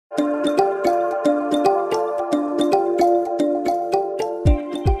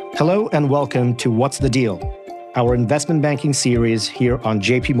and welcome to What's the Deal, our investment banking series here on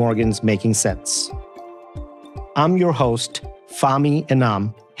JP Morgan's Making Sense. I'm your host, Fahmi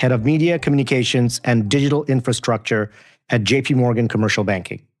Enam, Head of Media, Communications, and Digital Infrastructure at JP Morgan Commercial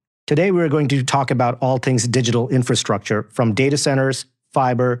Banking. Today, we're going to talk about all things digital infrastructure, from data centers,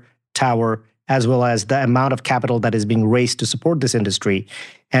 fiber, tower, as well as the amount of capital that is being raised to support this industry,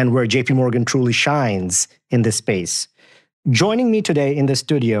 and where JP Morgan truly shines in this space. Joining me today in the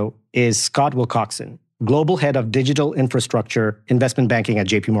studio is Scott Wilcoxen, Global Head of Digital Infrastructure Investment Banking at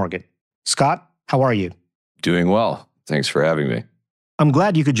JP Morgan. Scott, how are you? Doing well. Thanks for having me. I'm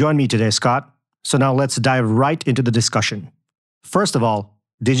glad you could join me today, Scott. So now let's dive right into the discussion. First of all,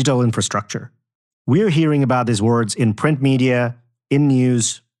 digital infrastructure. We're hearing about these words in print media, in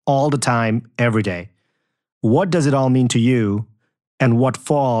news, all the time, every day. What does it all mean to you, and what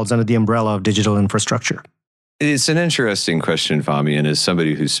falls under the umbrella of digital infrastructure? It's an interesting question, Fahmi, and as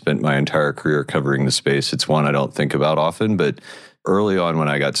somebody who's spent my entire career covering the space, it's one I don't think about often, but early on when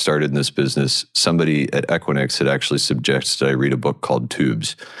I got started in this business, somebody at Equinix had actually suggested I read a book called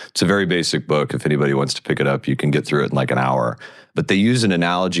Tubes. It's a very basic book. If anybody wants to pick it up, you can get through it in like an hour. But they use an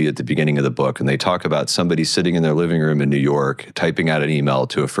analogy at the beginning of the book, and they talk about somebody sitting in their living room in New York, typing out an email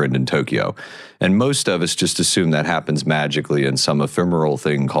to a friend in Tokyo. And most of us just assume that happens magically in some ephemeral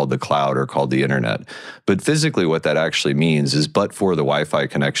thing called the cloud or called the internet. But physically what that actually means is, but for the Wi-Fi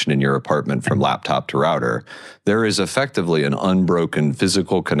connection in your apartment from laptop to router, there is effectively an unbroken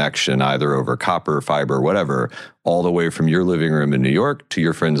physical connection, either over copper, fiber, whatever, all the way from your living room in New York to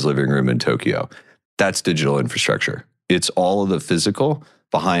your friend's living room in Tokyo. That's digital infrastructure. It's all of the physical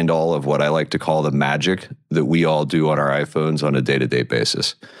behind all of what I like to call the magic that we all do on our iPhones on a day-to-day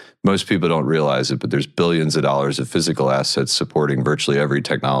basis. Most people don't realize it, but there's billions of dollars of physical assets supporting virtually every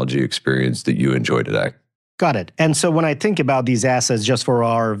technology experience that you enjoy today. Got it. And so when I think about these assets, just for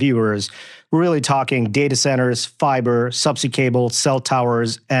our viewers, we're really talking data centers, fiber, subsea cable, cell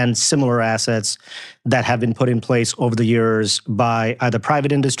towers, and similar assets that have been put in place over the years by either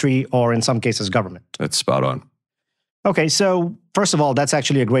private industry or in some cases government. That's spot on. Okay, so first of all, that's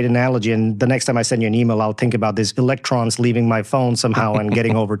actually a great analogy. And the next time I send you an email, I'll think about these electrons leaving my phone somehow and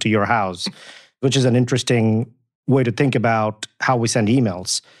getting over to your house, which is an interesting way to think about how we send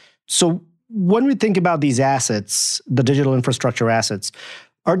emails. So when we think about these assets, the digital infrastructure assets,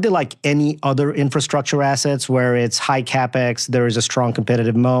 are they like any other infrastructure assets where it's high capex, there is a strong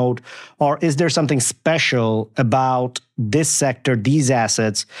competitive mode, or is there something special about this sector, these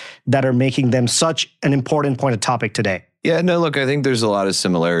assets, that are making them such an important point of topic today? Yeah, no, look, I think there's a lot of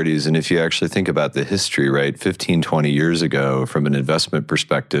similarities. And if you actually think about the history, right, 15, 20 years ago, from an investment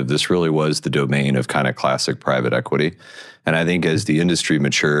perspective, this really was the domain of kind of classic private equity. And I think as the industry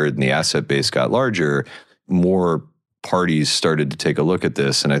matured and the asset base got larger, more parties started to take a look at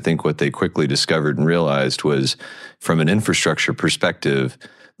this. And I think what they quickly discovered and realized was, from an infrastructure perspective,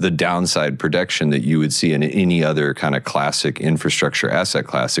 the downside protection that you would see in any other kind of classic infrastructure asset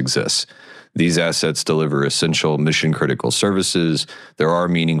class exists. These assets deliver essential mission-critical services. There are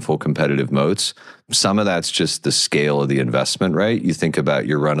meaningful competitive moats. Some of that's just the scale of the investment, right? You think about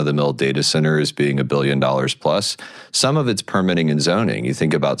your run-of-the-mill data center as being $1 billion plus. Some of it's permitting and zoning. You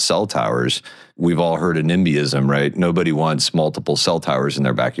think about cell towers. We've all heard of NIMBYism, right? Nobody wants multiple cell towers in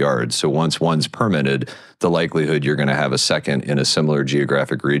their backyard. So once one's permitted, the likelihood you're going to have a second in a similar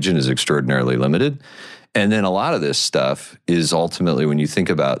geographic region is extraordinarily limited. And then a lot of this stuff is ultimately, when you think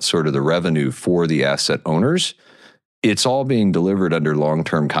about sort of the revenue for the asset owners, it's all being delivered under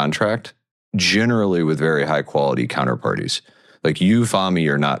long-term contract, generally with very high-quality counterparties. Like you, Fahmi,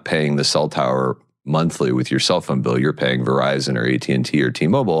 are not paying the cell tower monthly with your cell phone bill. You're paying Verizon or AT&T or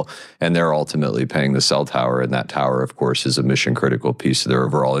T-Mobile, and they're ultimately paying the cell tower. And that tower, of course, is a mission-critical piece of their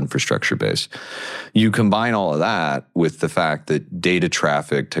overall infrastructure base. You combine all of that with the fact that data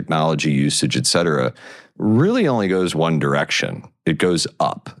traffic, technology usage, et cetera, really only goes one direction. It goes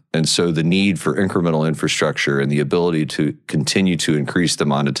up. And so the need for incremental infrastructure and the ability to continue to increase the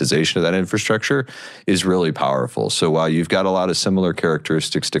monetization of that infrastructure is really powerful. So while you've got a lot of similar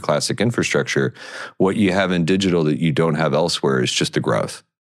characteristics to classic infrastructure, what you have in digital that you don't have elsewhere is just the growth.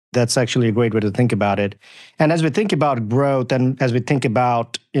 That's actually a great way to think about it. And as we think about growth and as we think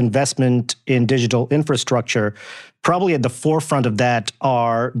about investment in digital infrastructure, probably at the forefront of that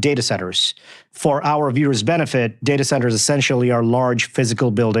are data centers. For our viewers' benefit, data centers essentially are large physical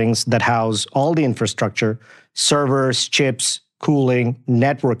buildings that house all the infrastructure, servers, chips, cooling,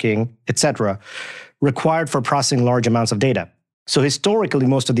 networking, etc., required for processing large amounts of data. So historically,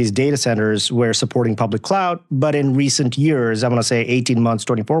 most of these data centers were supporting public cloud, but in recent years, I want to say 18 months,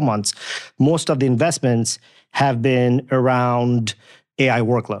 24 months, most of the investments have been around AI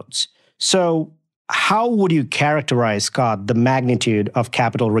workloads. So, how would you characterize, Scott, the magnitude of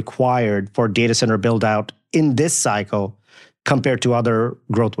capital required for data center build out in this cycle compared to other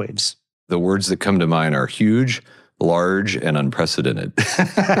growth waves? The words that come to mind are huge, large, and unprecedented.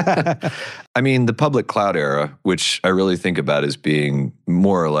 I mean, the public cloud era, which I really think about as being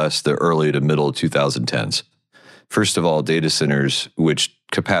more or less the early to middle 2010s. First of all, data centers, which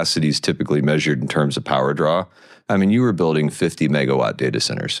capacity is typically measured in terms of power draw. I mean, you were building 50 megawatt data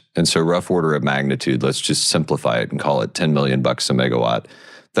centers. And so rough order of magnitude, let's just simplify it and call it $10 million a megawatt.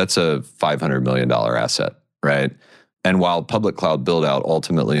 That's a $500 million asset, right? And while public cloud build out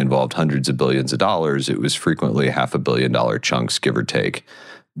ultimately involved hundreds of billions of dollars, it was frequently $500 million chunks, give or take.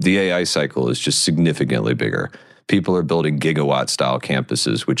 The AI cycle is just significantly bigger. People are building gigawatt style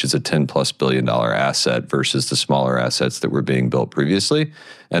campuses, which is a $10+ billion asset versus the smaller assets that were being built previously.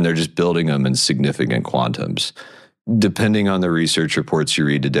 And they're just building them in significant quantums. Depending on the research reports you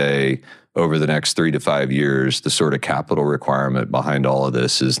read today, over the next 3 to 5 years, the sort of capital requirement behind all of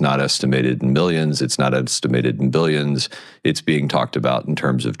this is not estimated in millions. It's not estimated in billions. It's being talked about in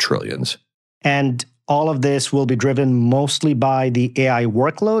terms of trillions. And all of this will be driven mostly by the AI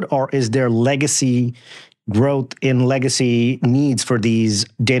workload, or is there legacy growth in legacy needs for these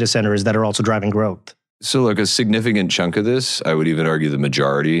data centers that are also driving growth? So look, a significant chunk of this, I would even argue the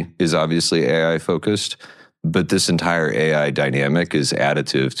majority, is obviously AI focused. But this entire AI dynamic is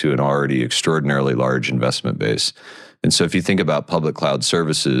additive to an already extraordinarily large investment base. And so if you think about public cloud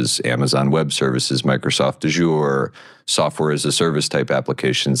services, Amazon Web Services, Microsoft Azure, software as a service type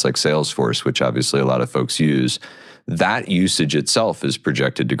applications like Salesforce, which obviously a lot of folks use, that usage itself is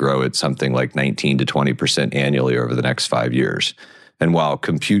projected to grow at something like 19 to 20% annually over the next 5 years. And while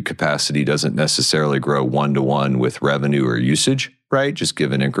compute capacity doesn't necessarily grow one-to-one with revenue or usage, right, just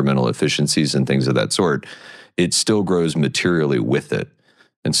given incremental efficiencies and things of that sort, it still grows materially with it.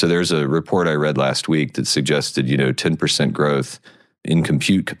 And so there's a report I read last week that suggested, 10% growth in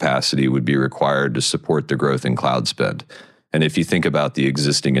compute capacity would be required to support the growth in cloud spend. And if you think about the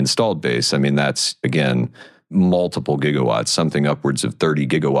existing installed base, I mean, that's, again, multiple gigawatts, something upwards of 30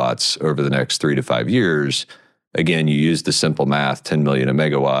 gigawatts over the next 3 to 5 years. Again, you use the simple math, 10 million a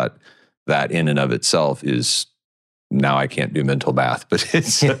megawatt. That in and of itself is, now I can't do mental math, but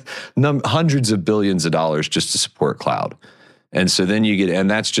it's hundreds of billions of dollars just to support cloud. And so then you get, and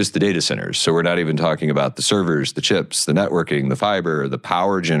that's just the data centers. So we're not even talking about the servers, the chips, the networking, the fiber, the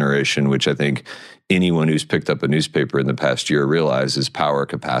power generation, which I think anyone who's picked up a newspaper in the past year realizes power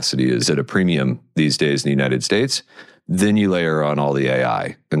capacity is at a premium these days in the United States. Then you layer on all the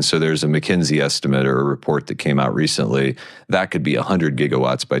AI. And so there's a McKinsey estimate or a report that came out recently that could be 100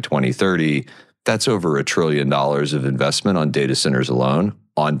 gigawatts by 2030. That's over $1 trillion of investment on data centers alone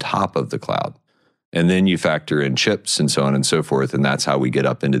on top of the cloud. And then you factor in chips and so on and so forth. And that's how we get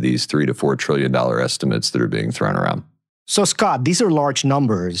up into these $3 to $4 trillion estimates that are being thrown around. So, Scott, these are large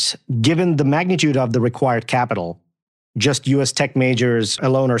numbers. Given the magnitude of the required capital, just US tech majors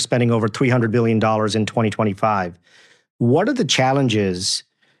alone are spending over $300 billion in 2025. What are the challenges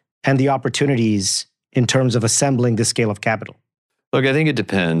and the opportunities in terms of assembling this scale of capital? Look, I think it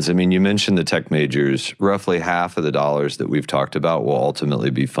depends. I mean, you mentioned the tech majors. Roughly half of the dollars that we've talked about will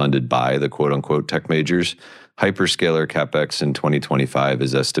ultimately be funded by the quote-unquote tech majors. Hyperscaler CapEx in 2025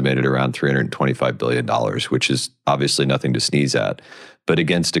 is estimated around $325 billion, which is obviously nothing to sneeze at. But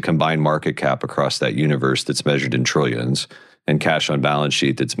against a combined market cap across that universe that's measured in trillions and cash on balance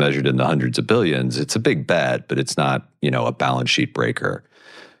sheet that's measured in the hundreds of billions, it's a big bet, but it's not, a balance sheet breaker.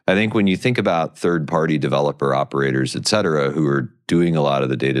 I think when you think about third-party developer operators, et cetera, who are doing a lot of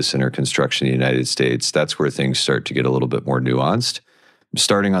the data center construction in the United States, that's where things start to get a little bit more nuanced.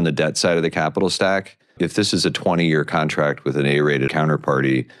 Starting on the debt side of the capital stack, if this is a 20-year contract with an A-rated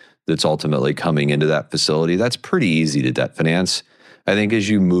counterparty that's ultimately coming into that facility, that's pretty easy to debt finance. I think as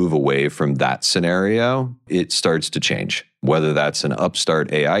you move away from that scenario, it starts to change. Whether that's an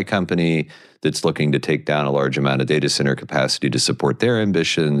upstart AI company that's looking to take down a large amount of data center capacity to support their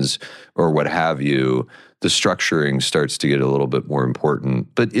ambitions or what have you, the structuring starts to get a little bit more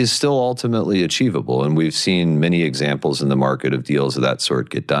important, but is still ultimately achievable. And we've seen many examples in the market of deals of that sort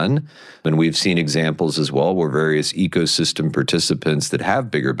get done. And we've seen examples as well where various ecosystem participants that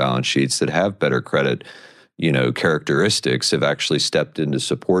have bigger balance sheets, that have better credit characteristics have actually stepped in to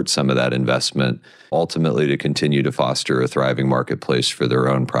support some of that investment, ultimately to continue to foster a thriving marketplace for their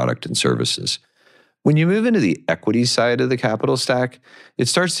own product and services. When you move into the equity side of the capital stack, it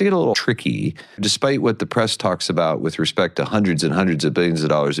starts to get a little tricky. Despite what the press talks about with respect to hundreds and hundreds of billions of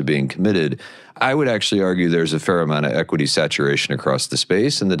dollars are being committed, I would actually argue there's a fair amount of equity saturation across the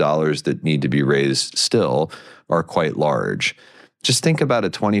space, and the dollars that need to be raised still are quite large. Just think about a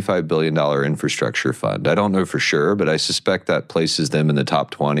 $25 billion infrastructure fund. I don't know for sure, but I suspect that places them in the top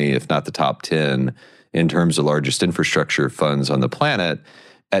 20, if not the top 10, in terms of largest infrastructure funds on the planet.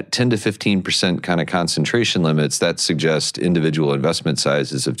 At 10 to 15% kind of concentration limits, that suggests individual investment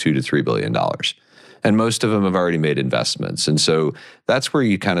sizes of $2 to $3 billion. And most of them have already made investments. And so that's where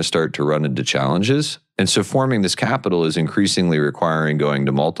you kind of start to run into challenges. And so forming this capital is increasingly requiring going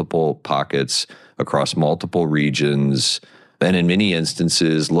to multiple pockets across multiple regions, and in many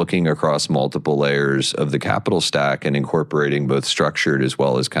instances, looking across multiple layers of the capital stack and incorporating both structured as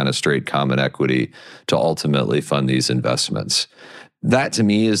well as kind of straight common equity to ultimately fund these investments. That to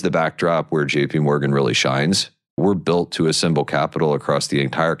me is the backdrop where JP Morgan really shines. We're built to assemble capital across the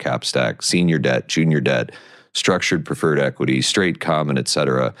entire cap stack, senior debt, junior debt, structured preferred equity, straight common, et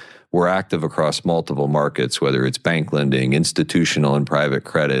cetera. We're active across multiple markets, whether it's bank lending, institutional and private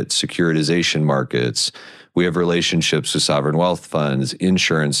credit, securitization markets. We have relationships with sovereign wealth funds,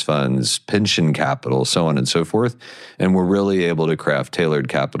 insurance funds, pension capital, so on and so forth. And we're really able to craft tailored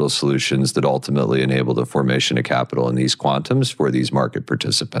capital solutions that ultimately enable the formation of capital in these quantums for these market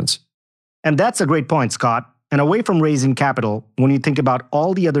participants. And that's a great point, Scott. And away from raising capital, when you think about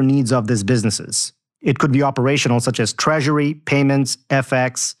all the other needs of these businesses, it could be operational, such as treasury, payments,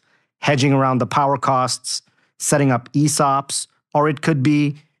 FX, hedging around the power costs, setting up ESOPs, or it could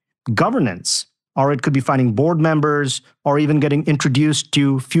be governance, or it could be finding board members, or even getting introduced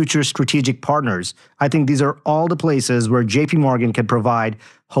to future strategic partners. I think these are all the places where JP Morgan can provide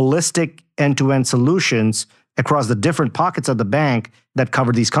holistic end-to-end solutions across the different pockets of the bank that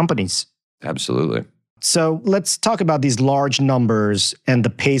cover these companies. Absolutely. So let's talk about these large numbers and the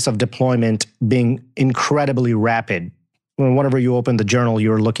pace of deployment being incredibly rapid. Whenever you open the journal,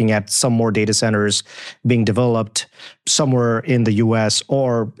 you're looking at some more data centers being developed somewhere in the US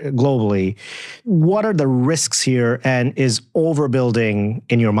or globally. What are the risks here, and is overbuilding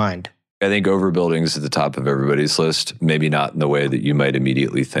in your mind? I think overbuilding is at the top of everybody's list, maybe not in the way that you might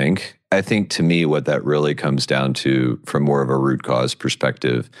immediately think. I think to me, what that really comes down to from more of a root cause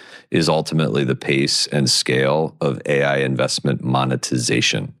perspective is ultimately the pace and scale of AI investment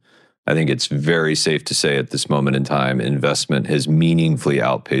monetization. I think it's very safe to say at this moment in time, investment has meaningfully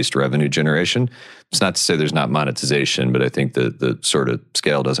outpaced revenue generation. It's not to say there's not monetization, but I think the sort of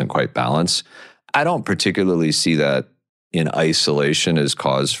scale doesn't quite balance. I don't particularly see that in isolation as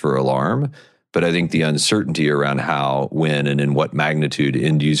cause for alarm, but I think the uncertainty around how, when, and in what magnitude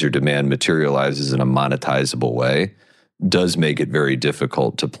end user demand materializes in a monetizable way does make it very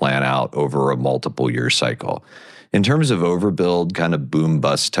difficult to plan out over a multiple year cycle. In terms of overbuild, kind of boom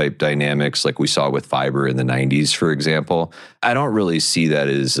bust type dynamics like we saw with fiber in the 90s, for example, I don't really see that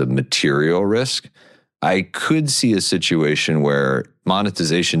as a material risk. I could see a situation where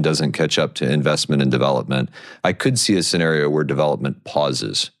monetization doesn't catch up to investment and development. I could see a scenario where development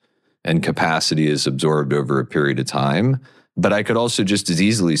pauses and capacity is absorbed over a period of time. But I could also just as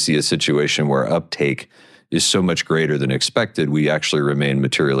easily see a situation where uptake is so much greater than expected, we actually remain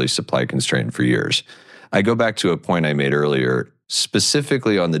materially supply constrained for years. I go back to a point I made earlier,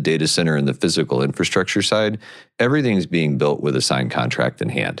 specifically on the data center and the physical infrastructure side, everything's being built with a signed contract in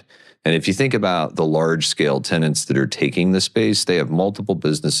hand. And if you think about the large scale tenants that are taking the space, they have multiple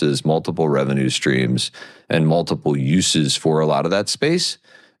businesses, multiple revenue streams, and multiple uses for a lot of that space.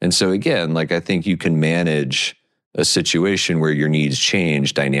 And so again, like I think you can manage a situation where your needs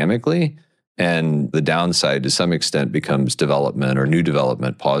change dynamically, and the downside to some extent becomes development or new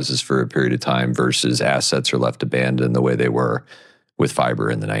development pauses for a period of time versus assets are left abandoned the way they were with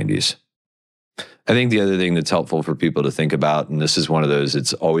fiber in the 90s. I think the other thing that's helpful for people to think about, and this is one of those,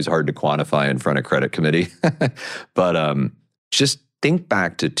 it's always hard to quantify in front of credit committee, but just think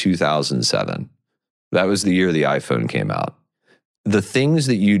back to 2007. That was the year the iPhone came out. The things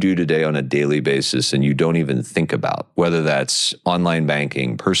that you do today on a daily basis and you don't even think about, whether that's online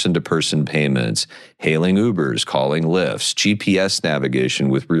banking, person-to-person payments, hailing Ubers, calling Lyfts, GPS navigation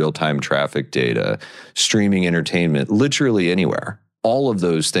with real-time traffic data, streaming entertainment, literally anywhere. All of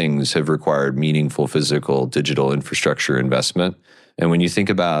those things have required meaningful physical digital infrastructure investment. And when you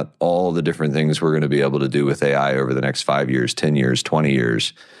think about all the different things we're going to be able to do with AI over the next 5 years, 10 years, 20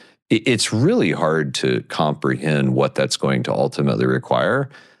 years, it's really hard to comprehend what that's going to ultimately require.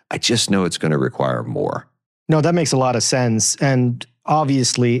 I just know it's going to require more. No, that makes a lot of sense. And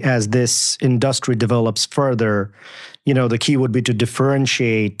obviously, as this industry develops further, the key would be to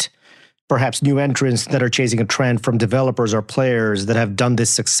differentiate perhaps new entrants that are chasing a trend from developers or players that have done this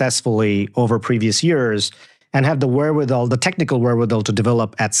successfully over previous years and have the wherewithal, the technical wherewithal to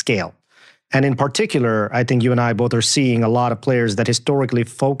develop at scale. And in particular, I think you and I both are seeing a lot of players that historically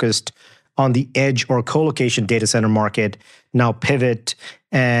focused on the edge or co-location data center market now pivot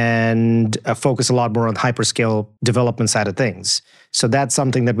and focus a lot more on hyperscale development side of things. So that's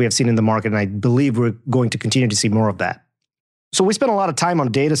something that we have seen in the market, and I believe we're going to continue to see more of that. So we spent a lot of time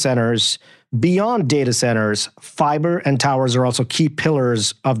on data centers. Beyond data centers, fiber and towers are also key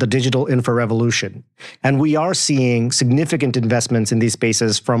pillars of the digital infra revolution. And we are seeing significant investments in these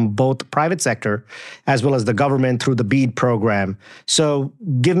spaces from both the private sector as well as the government through the BEAD program. So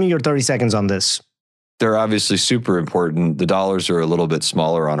give me your 30 seconds on this. They're obviously super important. The dollars are a little bit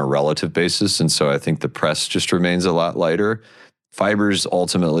smaller on a relative basis, and so I think the press just remains a lot lighter. Fiber is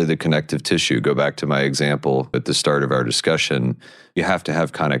ultimately the connective tissue. Go back to my example at the start of our discussion. You have to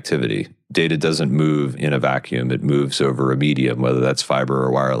have connectivity. Data doesn't move in a vacuum. It moves over a medium, whether that's fiber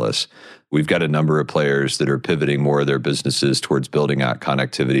or wireless. We've got a number of players that are pivoting more of their businesses towards building out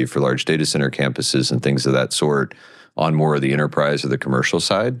connectivity for large data center campuses and things of that sort on more of the enterprise or the commercial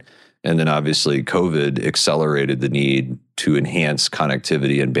side. And then obviously COVID accelerated the need to enhance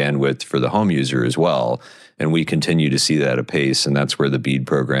connectivity and bandwidth for the home user as well. And we continue to see that apace, and that's where the BEAD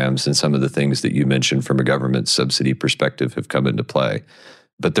programs and some of the things that you mentioned from a government subsidy perspective have come into play.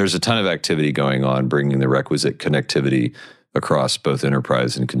 But there's a ton of activity going on, bringing the requisite connectivity across both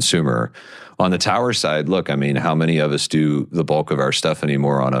enterprise and consumer. On the tower side, look, I mean, how many of us do the bulk of our stuff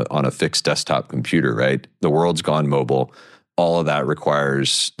anymore on a fixed desktop computer, right? The world's gone mobile. All of that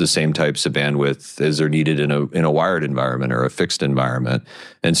requires the same types of bandwidth as are needed in a wired environment or a fixed environment.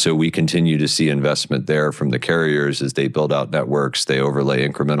 And so we continue to see investment there from the carriers as they build out networks, they overlay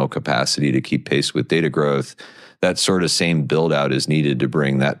incremental capacity to keep pace with data growth. That sort of same build out is needed to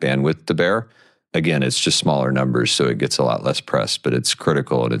bring that bandwidth to bear. Again, it's just smaller numbers, so it gets a lot less press, but it's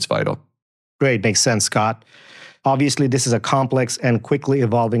critical and it's vital. Great, makes sense, Scott. Obviously, this is a complex and quickly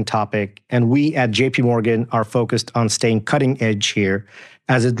evolving topic, and we at JP Morgan are focused on staying cutting edge here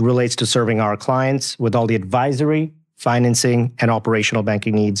as it relates to serving our clients with all the advisory, financing, and operational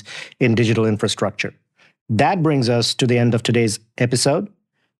banking needs in digital infrastructure. That brings us to the end of today's episode.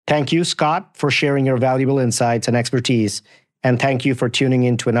 Thank you, Scott, for sharing your valuable insights and expertise, and thank you for tuning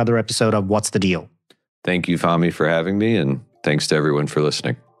in to another episode of What's the Deal? Thank you, Fahmi, for having me, and thanks to everyone for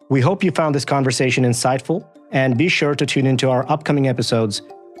listening. We hope you found this conversation insightful, and be sure to tune into our upcoming episodes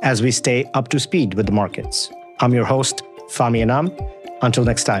as we stay up to speed with the markets. I'm your host, Fahmi Enam. Until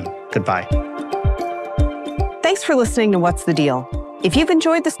next time, goodbye. Thanks for listening to What's the Deal? If you've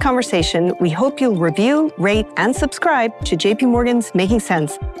enjoyed this conversation, we hope you'll review, rate, and subscribe to JP Morgan's Making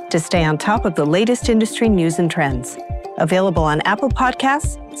Sense to stay on top of the latest industry news and trends. Available on Apple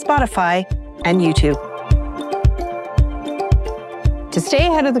Podcasts, Spotify, and YouTube. To stay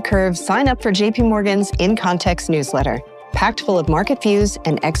ahead of the curve, sign up for JP Morgan's In Context newsletter, packed full of market views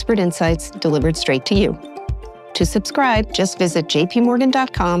and expert insights delivered straight to you. To subscribe, just visit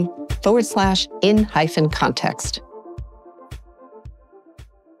jpmorgan.com/in-context.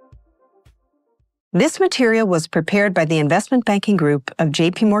 This material was prepared by the investment banking group of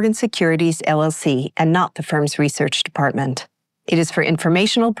JP Morgan Securities, LLC, and not the firm's research department. It is for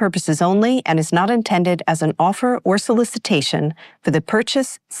informational purposes only and is not intended as an offer or solicitation for the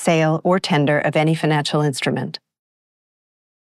purchase, sale, or tender of any financial instrument.